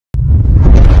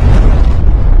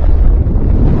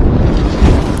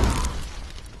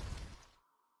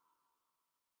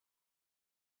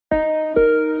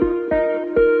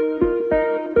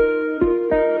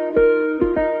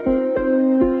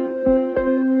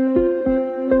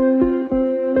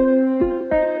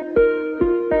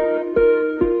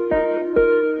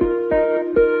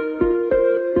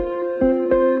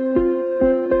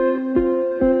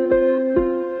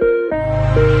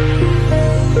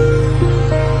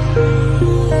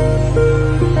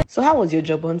So how was your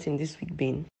job hunting this week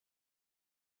been?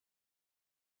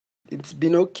 It's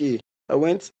been okay. I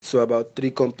went to about 3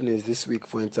 companies this week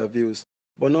for interviews,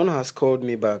 but none has called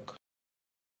me back.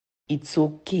 It's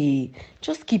okay.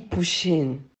 Just keep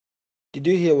pushing. Did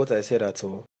you hear what I said at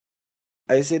all?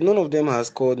 I said none of them has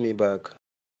called me back,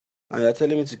 and you're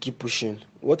telling me to keep pushing.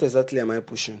 What exactly am I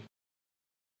pushing?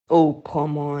 Oh,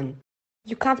 come on.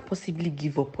 You can't possibly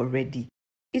give up already.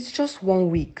 It's just 1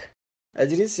 week. I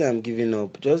didn't say I'm giving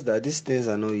up, just that these things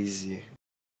are not easy.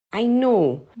 I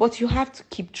know, but you have to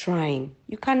keep trying.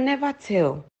 You can never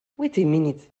tell. Wait a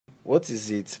minute. What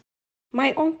is it?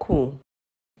 My uncle.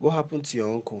 What happened to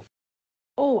your uncle?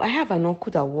 Oh, I have an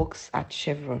uncle that works at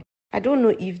Chevron. I don't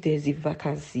know if there's a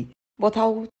vacancy, but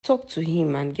I'll talk to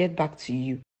him and get back to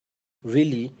you.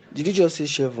 Really? Did you just say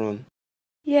Chevron?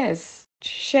 Yes,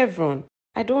 Chevron.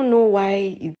 I don't know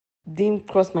why it didn't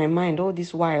cross my mind all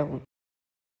this while.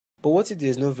 But what if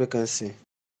there's no vacancy?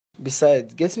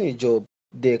 Besides, getting a job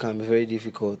there can be very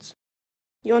difficult.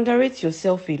 You underrate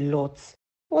yourself a lot.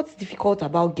 What's difficult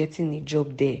about getting a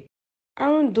job there?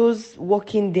 Aren't those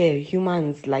working there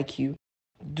humans like you?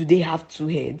 Do they have two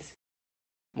heads?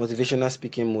 Motivational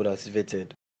speaking mode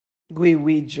activated. Go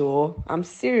away, Joe. I'm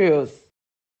serious.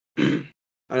 And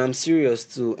I'm serious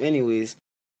too. Anyways,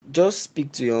 just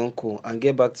speak to your uncle and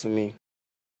get back to me.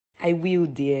 I will,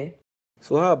 dear.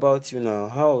 So how about you now?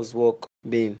 How's work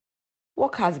been?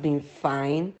 Work has been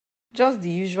fine. Just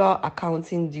the usual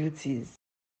accounting duties.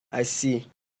 I see.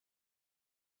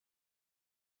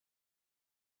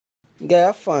 Guy,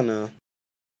 have fun now.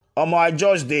 I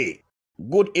just dey.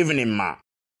 Good evening, ma.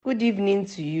 Good evening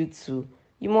to you too.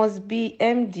 You must be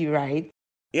MD, right?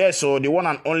 Yes, so the one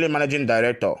and only managing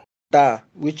director.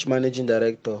 Which managing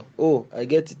director? Oh, I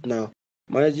get it now.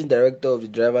 Managing director of the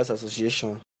Drivers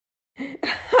Association.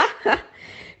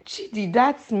 Chidi,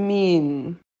 that's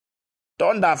mean.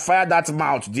 Thunder fire that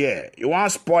mouth there. You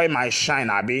want spoil my shine,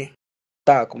 abi?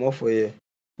 Come on for here.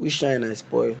 Which shine I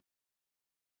spoil?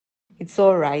 It's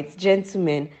all right,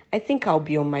 gentlemen. I think I'll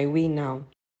be on my way now.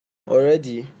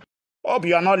 Already? Hope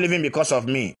you are not leaving because of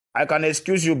me. I can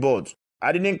excuse you both.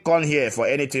 I didn't come here for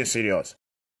anything serious.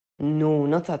 No,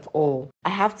 not at all. I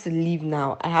have to leave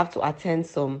now. I have to attend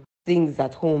some things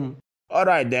at home. All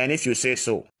right then, if you say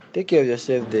so. Take care of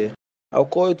yourself there. I'll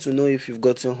call you to know if you've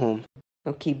gotten home.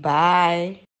 Okay,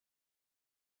 bye.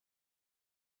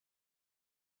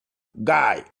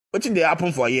 Guy, wetin dey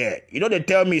happen for here? You know they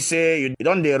tell me say you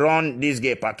don't dey run this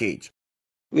gay package.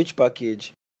 Which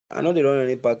package? I know they run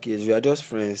any package. We are just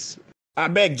friends.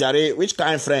 Abeg jare, which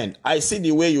kind friend? I see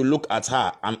the way you look at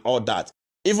her and all that.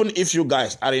 Even if you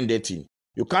guys aren't dating,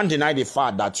 you can't deny the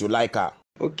fact that you like her.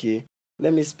 Okay,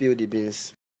 let me spill the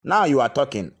beans. Now you are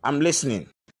talking. I'm listening.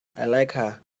 I like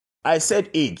her. I said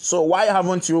it. So why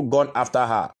haven't you gone after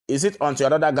her? Is it until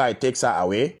another guy takes her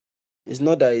away? It's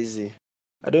not that easy.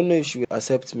 I don't know if she will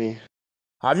accept me.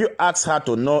 Have you asked her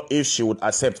to know if she would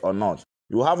accept or not?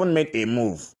 You haven't made a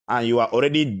move and you are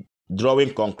already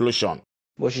drawing conclusion.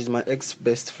 But she's my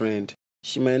ex-best friend.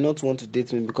 She might not want to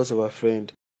date me because of her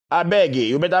friend. I beg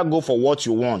you better go for what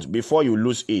you want before you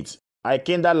lose it. I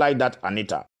kinda like that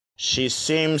Anita. She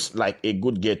seems like a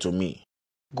good girl to me.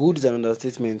 Good is an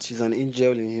understatement. She's an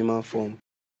angel in human form.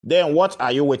 Then what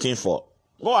are you waiting for?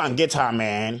 Go and get her,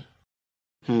 man.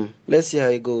 Let's see how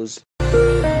it goes.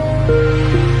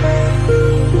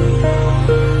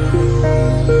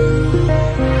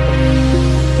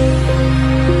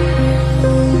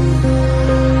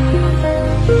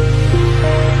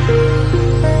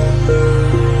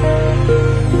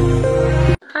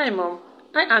 Hi, Mom.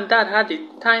 I and Dad had the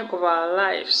time of our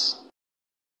lives.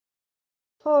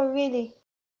 Oh, really?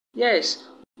 Yes,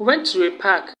 we went to a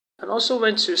park and also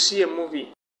went to see a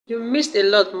movie. You missed a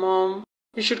lot, Mom.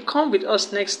 You should come with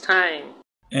us next time.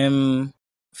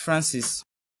 Francis.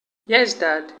 Yes,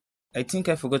 Dad. I think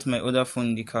I forgot my other phone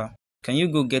in the car. Can you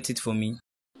go get it for me?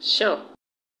 Sure.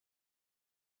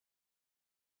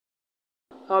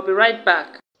 I'll be right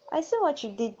back. I see what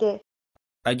you did there.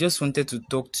 I just wanted to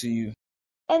talk to you.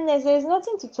 Ernest, there is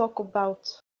nothing to talk about.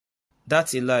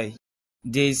 That's a lie.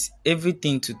 There is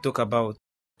everything to talk about.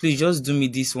 Please just do me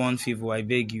this one favor, I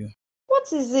beg you.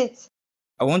 What is it?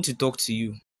 I want to talk to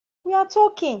you. We are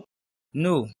talking.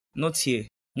 No, not here.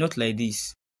 Not like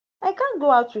this. I can't go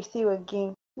out with you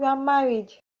again. We are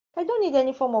married. I don't need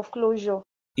any form of closure.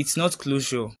 It's not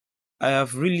closure. I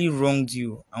have really wronged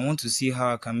you. I want to see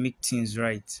how I can make things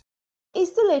right.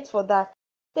 It's too late for that.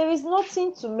 There is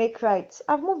nothing to make right.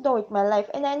 I've moved on with my life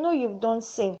and I know you've done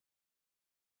same.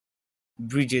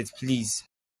 Bridget, please.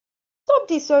 Stop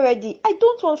this already. I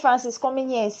don't want Francis coming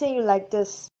here and saying you like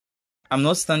this. I'm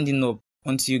not standing up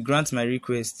until you grant my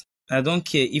request. I don't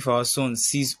care if our son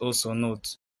sees us or not.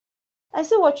 I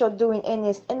see what you're doing,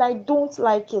 Ernest, and I don't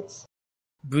like it.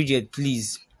 Bridget,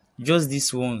 please, just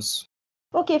this once.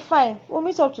 Okay, fine. We'll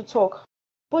meet up to talk.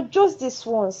 But just this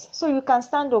once, so you can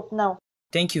stand up now.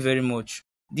 Thank you very much.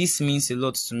 This means a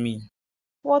lot to me.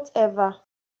 Whatever.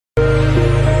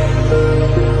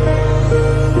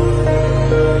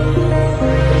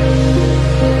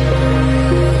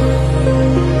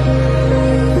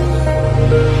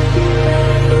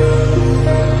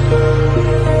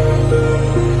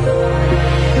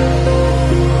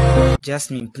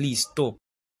 Jasmine, please stop.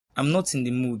 I'm not in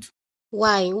the mood.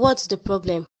 Why? What's the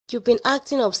problem? You've been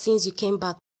acting up since you came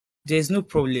back. There's no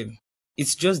problem.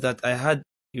 It's just that I had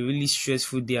a really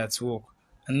stressful day at work.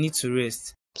 I need to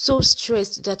rest. So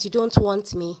stressed that you don't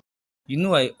want me. You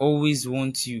know I always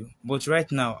want you, but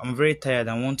right now I'm very tired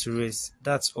and want to rest.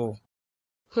 That's all.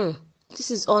 This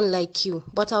is unlike you,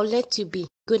 but I'll let you be.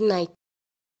 Good night.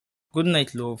 Good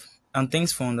night, love, and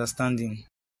thanks for understanding.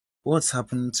 What's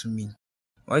happening to me?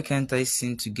 Why can't I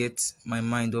seem to get my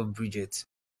mind off Bridget?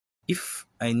 If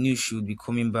I knew she would be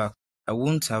coming back, I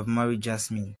wouldn't have married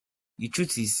Jasmine. The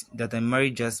truth is that I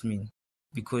married Jasmine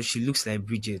because she looks like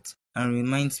Bridget and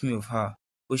reminds me of her,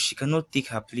 but she cannot take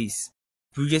her place.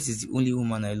 Bridget is the only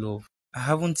woman I love. I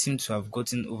haven't seemed to have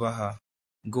gotten over her.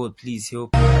 God, please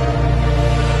help me.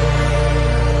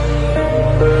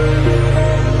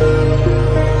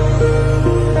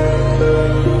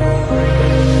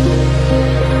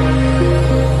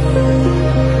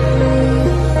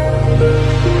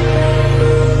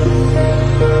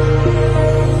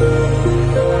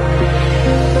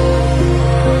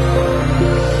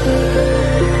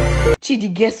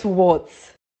 Chidi, guess what?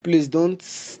 Please don't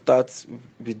start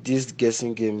with these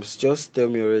guessing games. Just tell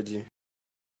me already.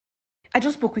 I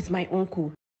just spoke with my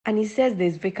uncle and he says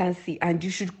there's vacancy and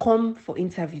you should come for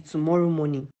interview tomorrow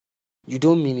morning. You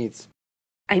don't mean it.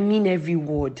 I mean every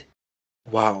word.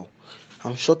 Wow.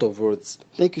 I'm short of words.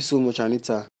 Thank you so much,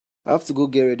 Anita. I have to go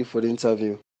get ready for the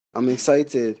interview. I'm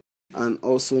excited and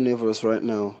also nervous right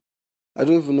now. I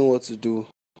don't even know what to do.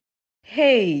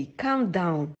 Hey, calm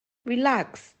down.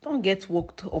 Relax. Don't get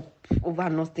worked up over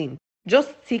nothing.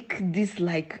 Just take this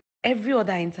like every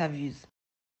other interviews.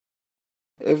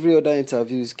 Every other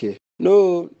interview is K.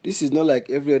 No, this is not like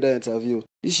every other interview.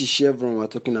 This is Chevron we're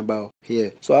talking about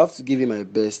here. So I have to give it my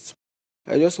best.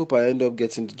 I just hope I end up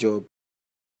getting the job.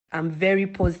 I'm very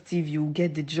positive you'll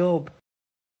get the job.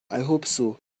 I hope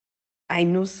so. I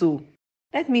know so.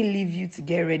 Let me leave you to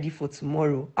get ready for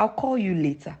tomorrow. I'll call you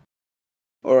later.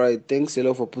 Alright, thanks a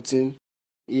lot for putting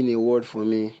in a word for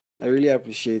me. I really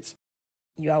appreciate.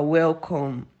 You are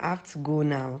welcome. I have to go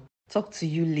now. Talk to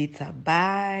you later.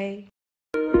 Bye.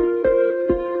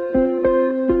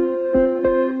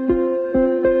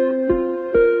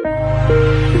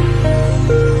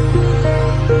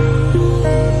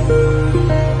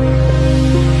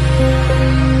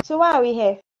 So why are we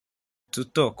here? To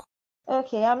talk.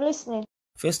 Okay, I'm listening.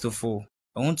 First of all,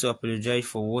 I want to apologize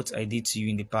for what I did to you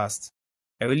in the past.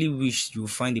 I really wish you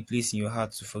would find a place in your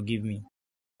heart to forgive me.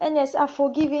 Ernest, I've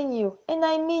forgiven you, and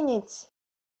I mean it.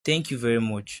 Thank you very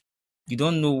much. You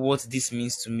don't know what this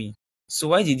means to me. So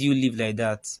why did you live like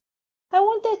that? I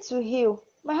wanted to heal.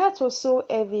 My heart was so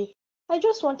heavy. I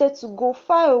just wanted to go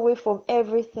far away from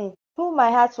everything. Heal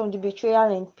my heart from the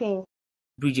betrayal and pain.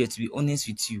 Bridget, to be honest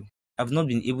with you, I've not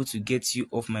been able to get you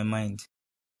off my mind.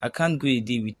 I can't go a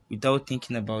day without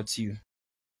thinking about you.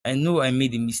 I know I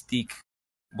made a mistake,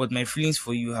 but my feelings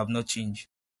for you have not changed.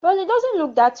 Well, it doesn't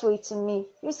look that way to me.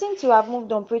 You seem to have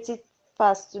moved on pretty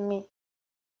fast to me.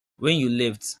 When you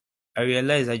left, I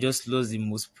realized I just lost the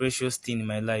most precious thing in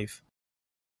my life.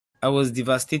 I was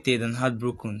devastated and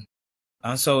heartbroken,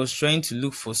 and so I was trying to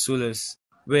look for solace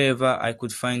wherever I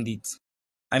could find it.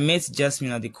 I met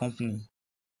Jasmine at the company.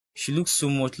 She looks so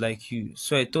much like you,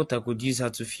 so I thought I could use her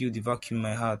to fill the vacuum in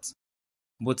my heart.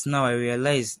 But now I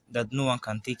realize that no one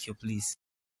can take your place.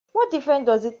 What difference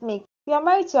does it make? You are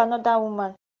married to another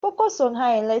woman. Focus on her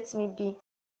and let me be.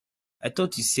 I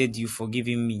thought you said you've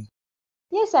forgiven me.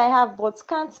 Yes, I have, but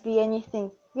can't be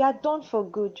anything. We are done for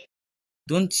good.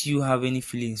 Don't you have any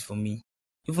feelings for me?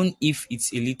 Even if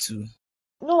it's a little.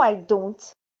 No, I don't.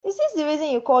 Is this the reason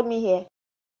you called me here?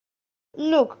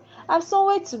 Look, I've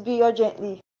somewhere to be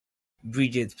urgently.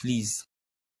 Bridget, please.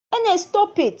 Ernest,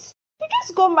 stop it. You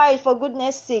just got married for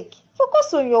goodness sake.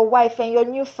 Focus on your wife and your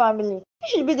new family.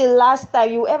 This should be the last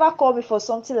time you ever call me for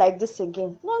something like this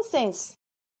again. Nonsense.